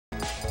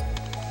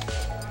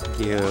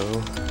Yo.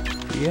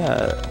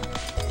 Yeah.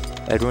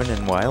 Edwin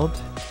and YOld?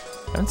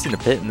 I haven't seen a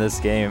pit in this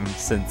game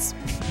since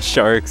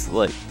Sharks,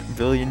 like, a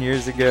billion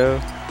years ago.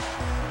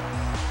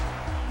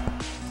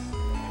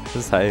 This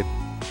is hype.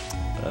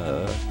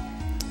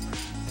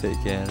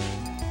 Taken.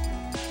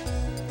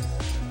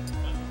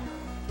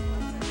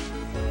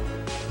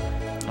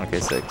 Okay,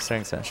 sick.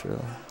 Starting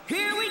Central.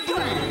 Here we go!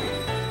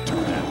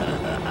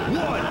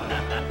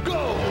 1,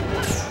 go!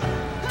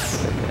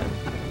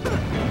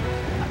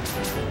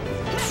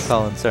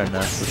 Colin's starting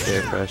us with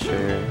air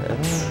pressure.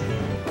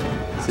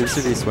 Seems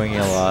to be swinging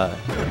a lot.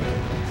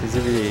 Seems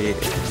to be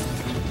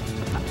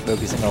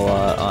focusing a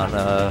lot on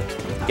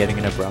getting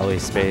into Brawley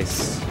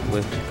space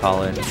with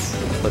Colin.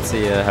 Let's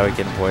see how we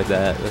can avoid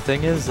that. The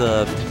thing is,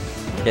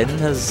 Ganon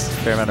has a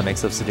fair amount of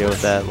mix-ups to deal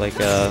with that.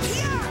 Like,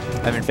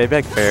 I mean,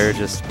 Fadeback Fair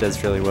just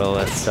does really well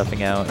at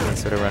stuffing out any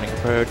sort of running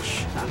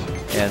approach,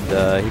 and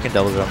he can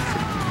double jump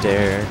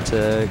dare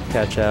to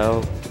catch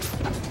out.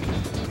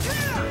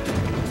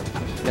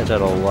 Catch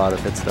out a lot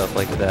of good stuff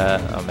like that.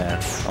 Oh man,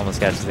 almost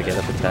catches the get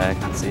up attack.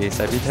 Let's see,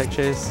 side B tech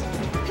chase.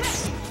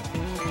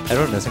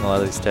 Everyone missing a lot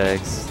of these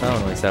tags. That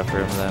one works out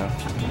for him though.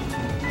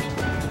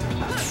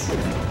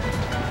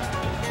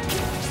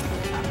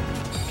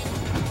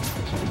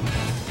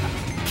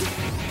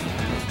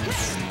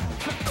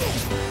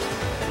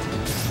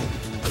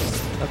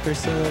 Upper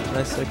set,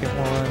 nice second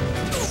one.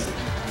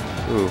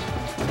 Ooh.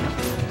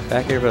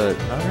 Back here, but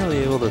not really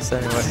able to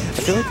set anywhere. I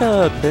feel like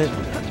a bit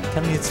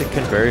kind of needs to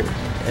convert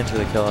into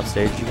the kill off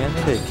stage. You kind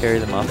of need to carry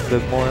them off a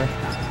bit more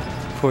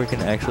before you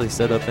can actually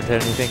set up into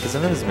anything, because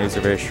some of his moves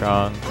are very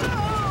strong.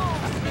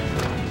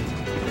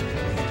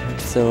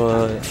 So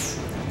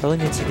probably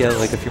needs to get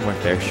like a few more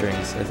fair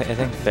strings. I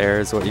think fair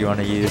is what you want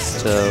to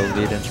use to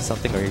lead into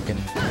something, or you can.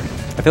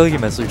 I feel like he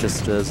mostly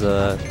just does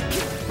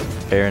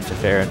fair into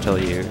fair until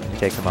you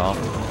take them off,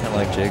 kind of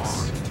like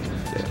jigs.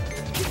 Yeah.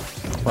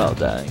 While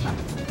dying.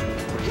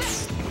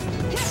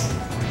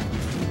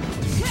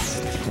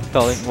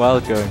 While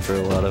going for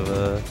a lot of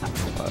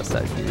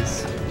side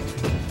keys.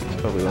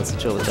 Probably wants to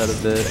chill with that a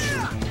bit.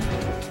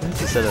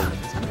 It's a setup.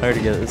 Hard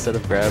to get a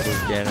setup grab with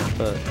Ganon,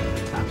 but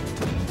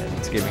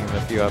it's giving him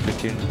a few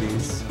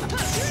opportunities.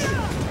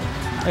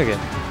 Okay.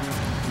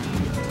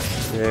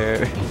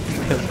 There.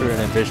 Going for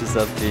an ambitious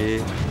up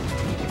B.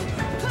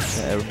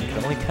 Yeah, we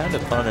can only kind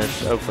of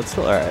punish. Oh, but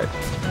still alright.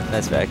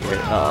 Nice back here.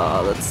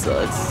 Aw, that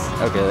sucks.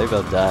 Okay, they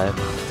both died.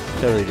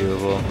 Totally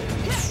doable.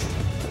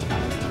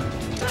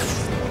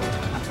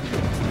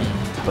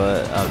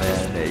 But, oh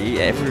man,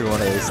 every one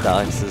of his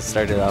stocks has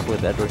started off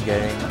with Edwin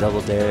getting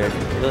double dare.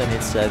 He really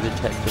needs to either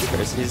tech this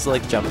first. He's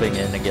like jumping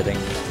in and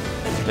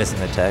missing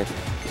the tech.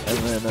 And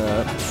then,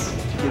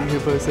 getting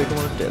hit by a second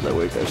one. Damn, that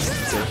wake gosh,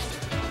 insane.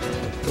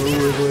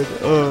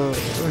 Oh,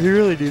 he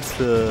really needs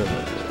to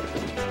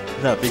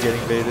not be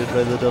getting baited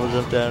by the double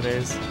jump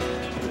downers.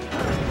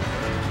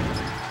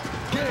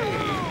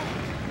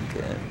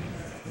 Okay,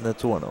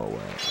 that's 1-0.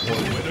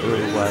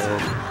 Really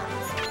wild.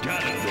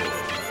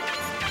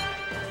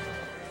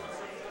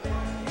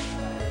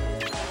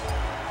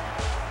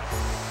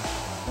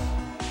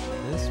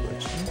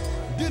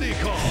 Diddy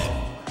Kong!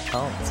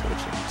 I'm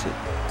switching to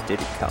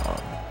Diddy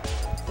Kong.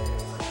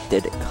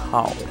 Diddy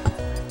Kong.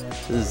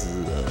 This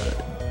is a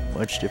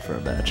much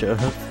different matchup.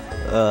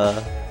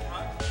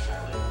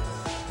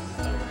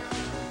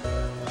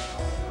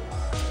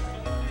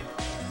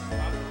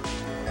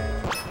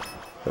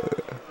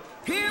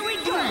 Here we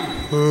go!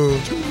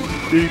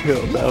 Diddy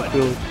Kong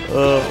battlefield. A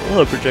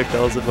lot of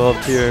projectiles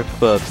involved here,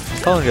 but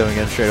Colin going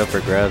in straight up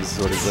for grabs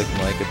is what he's looking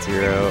like at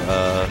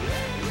 0.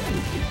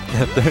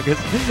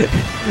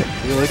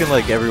 You're looking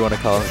like every one of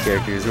Colin's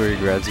characters where he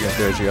grabs you and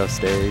throws you off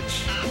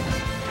stage.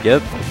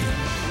 Yep,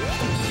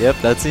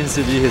 that seems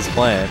to be his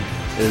plan,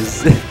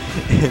 is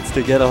it's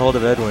to get a hold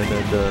of Edwin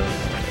and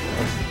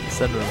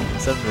send him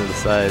to the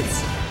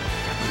sides.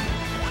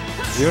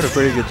 He's doing a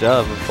pretty good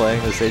job of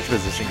playing the stage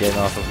position game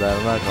off of that,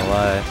 I'm not gonna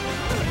lie.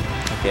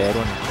 Okay,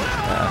 Edwin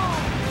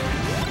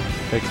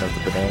picking up the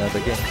banana,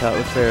 but getting caught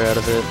with fair out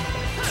of it.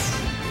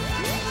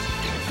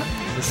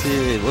 Let's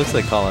see, it looks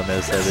like Colin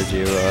knows how to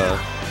do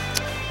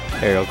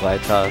aerial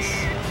glide toss.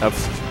 Oh,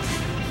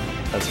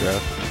 that's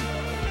rough.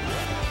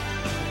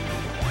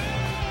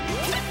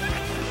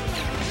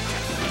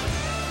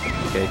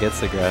 Okay, gets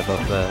the grab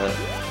off that.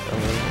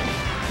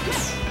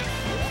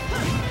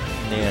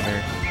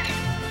 Neander.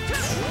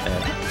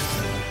 Yeah.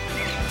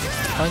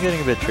 I'm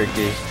getting a bit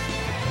tricky.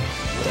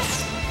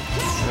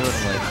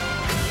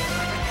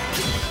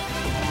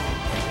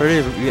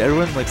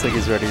 Everyone looks like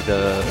he's ready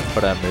to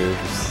put on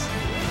moves.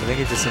 I think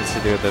he just needs to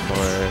do a bit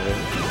more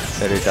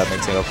better job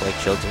mixing up like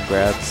shields and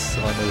grabs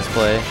along with his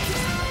play.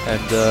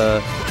 And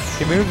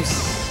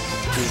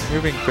he's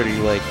moving pretty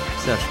like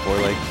Smash 4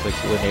 like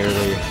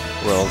linearly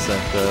rolls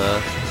and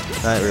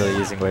not really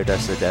using wave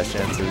dash or dash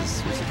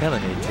chances, which you kinda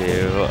need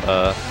to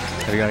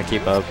if you're gonna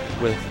keep up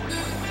with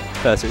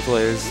faster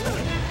players.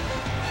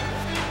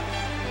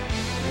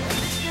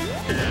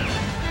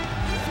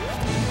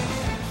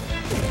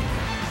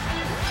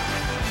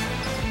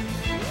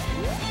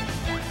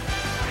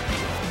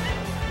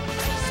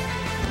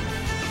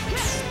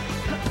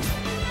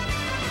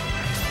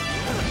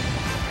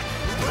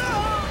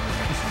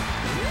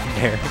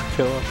 snare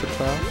kill off the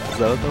top? Is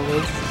that what that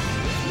was?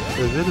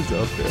 Or is it his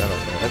up there? I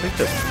don't know. I think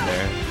that's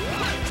snare.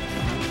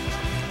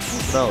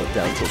 It's not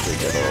down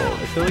tilting at all.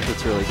 I feel like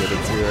it's really good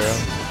at 0.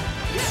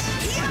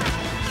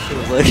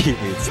 Feels like he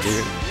needs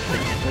to.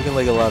 Looking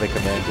like a lot of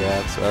command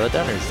grabs. Wow, that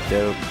downer's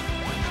dope.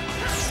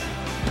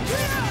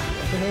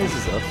 What the hell is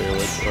his up there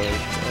looks like?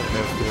 I don't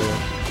know if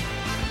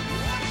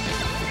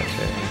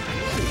okay.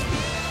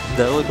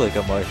 That looked like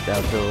a mark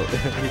down tilt.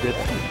 He did.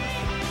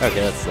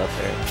 Okay, that's up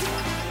there.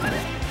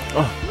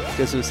 Oh,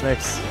 guess who's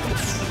next?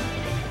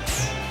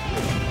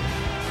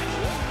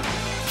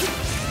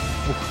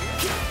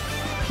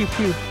 Pew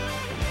pew.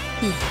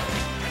 Pew.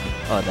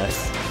 Oh,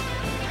 nice.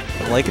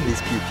 I'm liking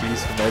these pew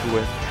pews from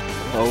Edwin.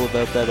 All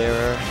about that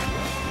era.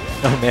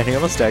 Oh man, he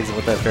almost tags him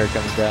with that fair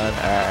comes down.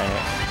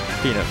 Alright.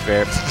 Peanut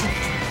fair.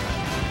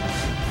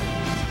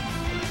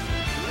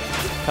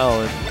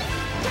 Colin.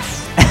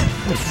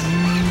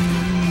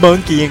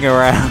 Monkeying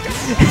around.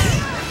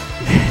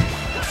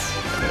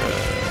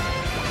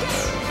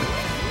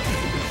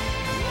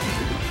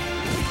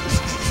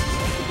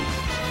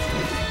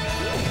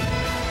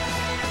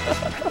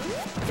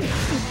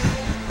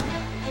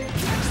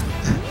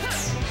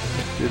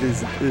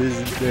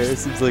 There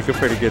seems like a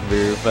pretty good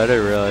move, but I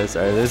didn't realize.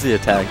 Alright, there's the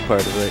attack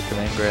part of it.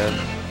 Command grab.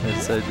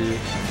 SIG.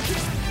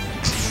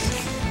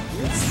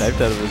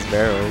 Sniped out of his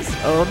barrels.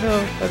 Oh no,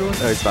 Edwin.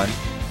 Oh, he's fine.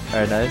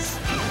 Alright, nice.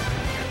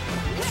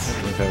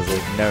 I was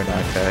like, no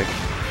knockback.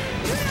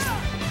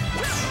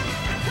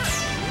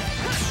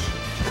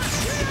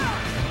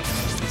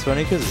 It's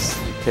funny because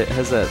it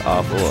has that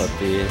awful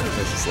upbeat.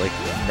 It's just like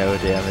no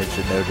damage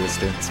and no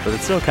distance, but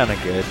it's still kind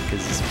of good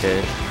because it's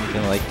Pit. You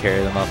can like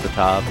carry them off the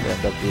top and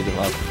end up beating them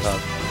off the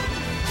top.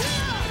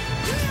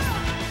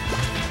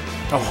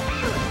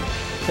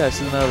 Oh, catches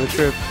him out of the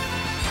trip.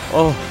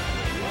 Oh,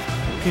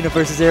 Peanut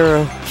versus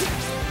Arrow.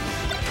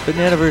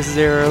 Banana versus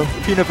Arrow.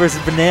 Peanut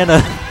versus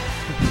Banana.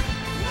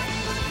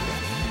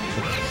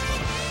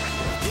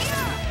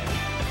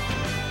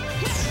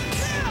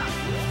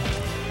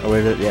 Oh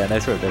wait, yeah,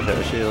 nice work there,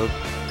 Shadow Shield.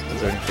 I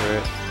was waiting for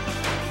it.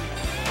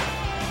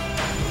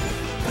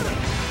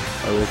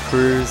 Oh, the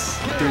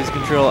cruise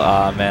control.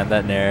 Ah man,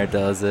 that Nair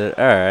does it.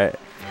 Alright,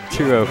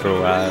 2-0 for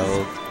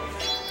YOld.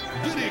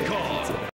 Diddy